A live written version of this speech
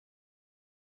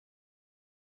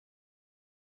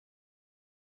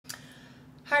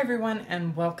Hi everyone,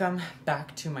 and welcome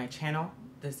back to my channel.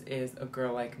 This is A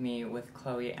Girl Like Me with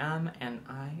Chloe M, and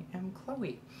I am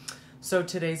Chloe. So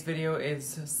today's video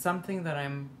is something that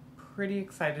I'm pretty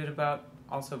excited about,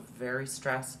 also very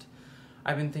stressed.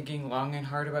 I've been thinking long and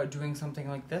hard about doing something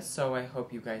like this, so I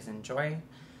hope you guys enjoy.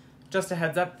 Just a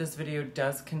heads up, this video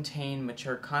does contain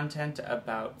mature content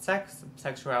about sex,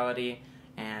 sexuality,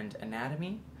 and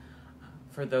anatomy.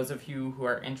 For those of you who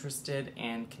are interested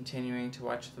in continuing to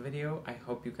watch the video, I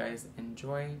hope you guys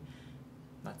enjoy.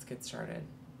 Let's get started.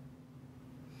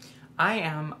 I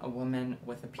am a woman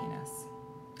with a penis.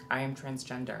 I am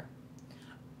transgender.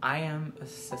 I am a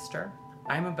sister.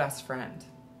 I'm a best friend.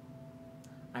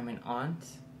 I'm an aunt.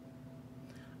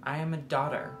 I am a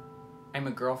daughter. I'm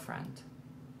a girlfriend.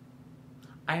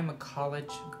 I am a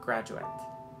college graduate.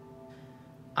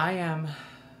 I am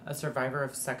a survivor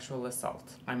of sexual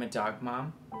assault. I'm a dog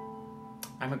mom.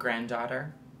 I'm a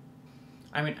granddaughter.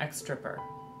 I'm an ex-stripper.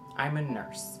 I'm a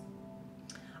nurse.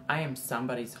 I am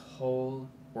somebody's whole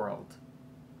world.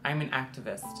 I'm an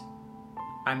activist.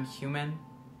 I'm human,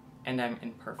 and I'm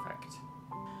imperfect.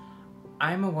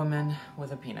 I'm a woman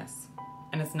with a penis,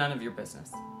 and it's none of your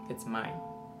business. It's mine.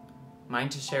 Mine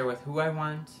to share with who I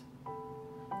want,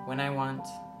 when I want,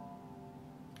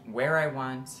 where I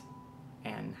want,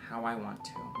 and how I want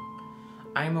to.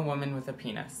 I'm a woman with a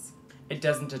penis. It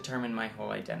doesn't determine my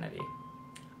whole identity.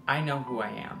 I know who I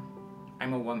am.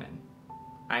 I'm a woman.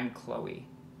 I'm Chloe.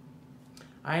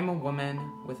 I'm a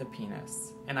woman with a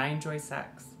penis, and I enjoy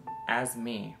sex as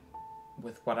me,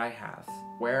 with what I have,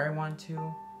 where I want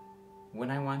to,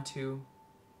 when I want to,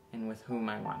 and with whom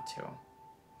I want to.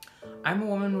 I'm a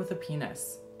woman with a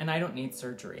penis, and I don't need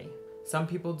surgery. Some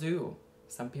people do.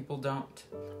 Some people don't.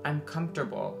 I'm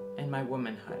comfortable in my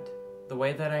womanhood, the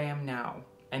way that I am now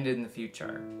and in the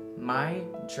future. My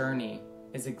journey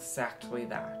is exactly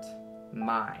that.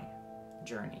 My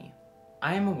journey.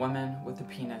 I am a woman with a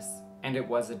penis, and it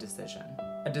was a decision.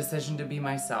 A decision to be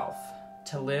myself,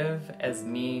 to live as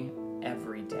me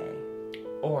every day.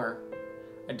 Or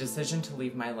a decision to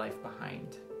leave my life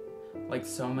behind, like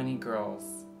so many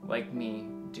girls like me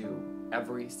do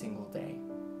every single day.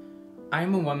 I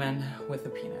am a woman with a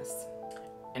penis,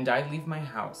 and I leave my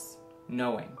house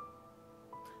knowing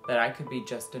that I could be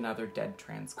just another dead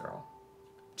trans girl.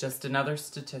 Just another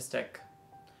statistic,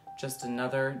 just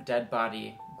another dead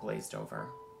body glazed over.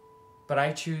 But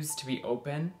I choose to be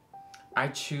open. I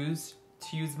choose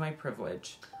to use my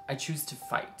privilege. I choose to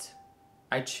fight.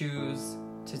 I choose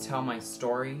to tell my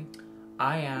story.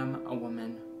 I am a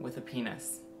woman with a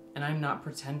penis, and I'm not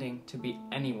pretending to be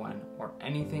anyone or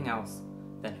anything else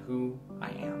than who I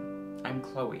am. I'm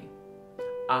Chloe.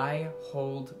 I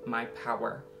hold my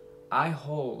power. I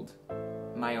hold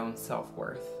my own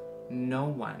self-worth. No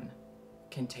one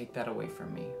can take that away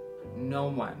from me. No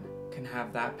one can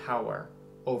have that power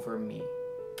over me.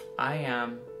 I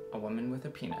am a woman with a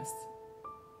penis,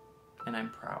 and I'm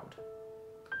proud.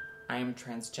 I am a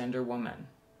transgender woman,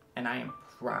 and I am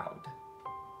proud.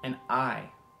 And I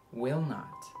will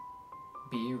not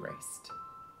be erased.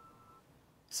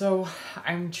 So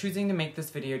I'm choosing to make this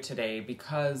video today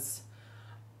because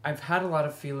I've had a lot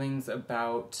of feelings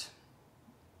about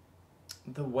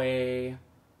the way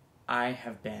I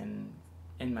have been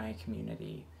in my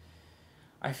community.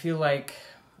 I feel like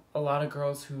a lot of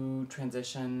girls who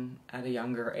transition at a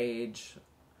younger age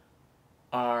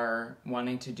are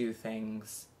wanting to do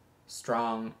things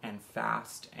strong and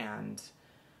fast, and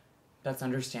that's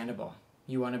understandable.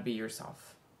 You want to be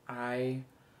yourself. I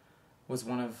was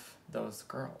one of those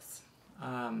girls.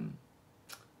 And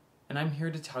I'm here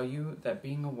to tell you that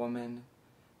being a woman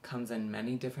comes in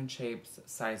many different shapes,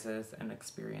 sizes, and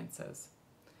experiences.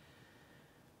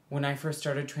 When I first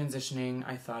started transitioning,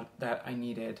 I thought that I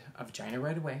needed a vagina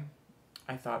right away.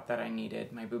 I thought that I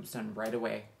needed my boobs done right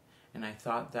away. And I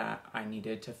thought that I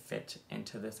needed to fit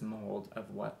into this mold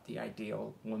of what the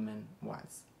ideal woman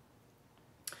was.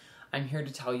 I'm here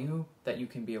to tell you that you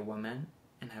can be a woman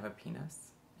and have a penis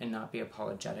and not be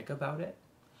apologetic about it.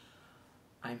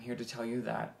 I'm here to tell you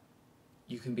that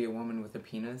you can be a woman with a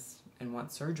penis and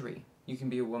want surgery. You can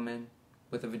be a woman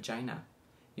with a vagina.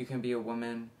 You can be a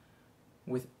woman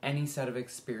with any set of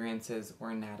experiences or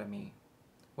anatomy.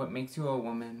 What makes you a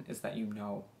woman is that you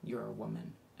know you're a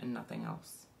woman and nothing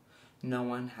else. No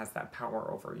one has that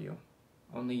power over you.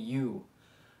 Only you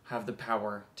have the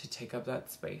power to take up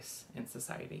that space in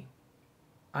society.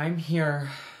 I'm here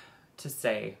to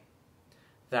say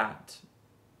that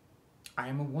I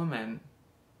am a woman,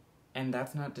 and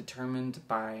that's not determined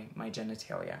by my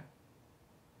genitalia.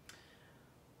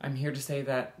 I'm here to say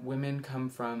that women come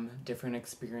from different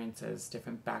experiences,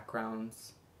 different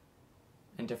backgrounds,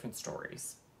 and different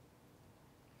stories.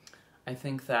 I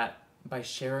think that by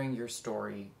sharing your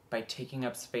story, by taking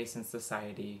up space in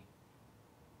society,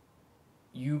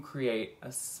 you create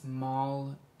a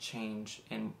small change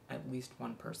in at least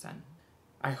one person.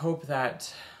 I hope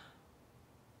that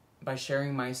by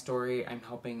sharing my story, I'm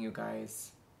helping you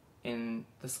guys in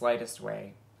the slightest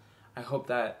way. I hope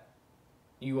that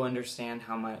you understand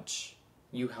how much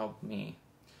you helped me.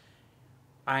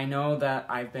 I know that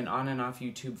I've been on and off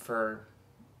YouTube for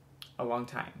a long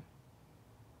time,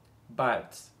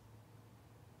 but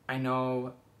I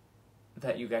know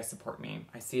that you guys support me.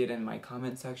 I see it in my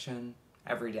comment section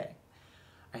every day.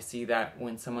 I see that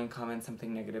when someone comments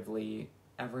something negatively,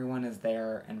 everyone is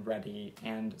there and ready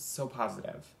and so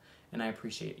positive, and I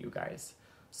appreciate you guys.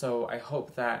 So I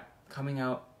hope that coming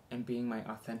out and being my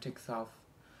authentic self,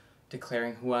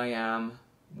 declaring who I am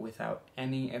without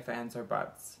any ifs, ands, or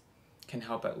buts, can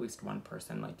help at least one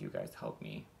person like you guys help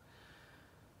me.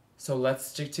 So let's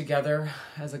stick together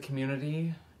as a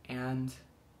community and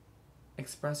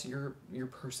express your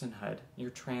personhood, your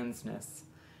transness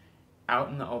out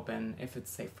in the open if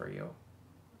it's safe for you.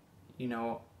 You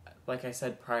know, like I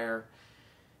said prior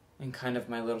in kind of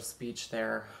my little speech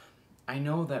there, I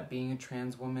know that being a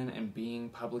trans woman and being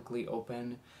publicly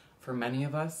open for many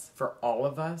of us, for all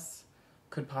of us,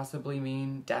 could possibly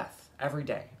mean death every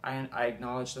day. I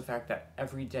acknowledge the fact that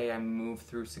every day I move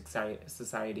through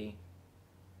society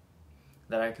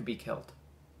that I could be killed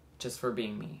just for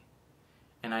being me.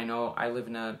 And I know I live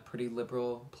in a pretty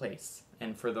liberal place,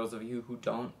 and for those of you who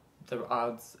don't, the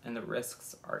odds and the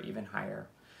risks are even higher.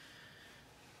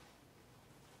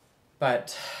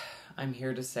 But I'm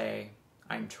here to say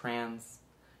I'm trans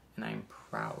and I'm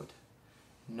proud.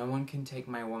 No one can take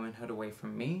my womanhood away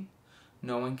from me.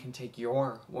 No one can take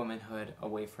your womanhood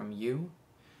away from you.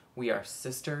 We are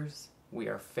sisters. We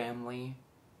are family.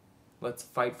 Let's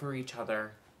fight for each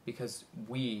other because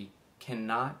we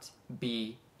cannot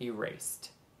be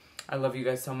erased. I love you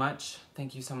guys so much.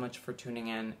 Thank you so much for tuning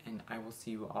in, and I will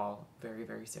see you all very,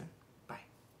 very soon.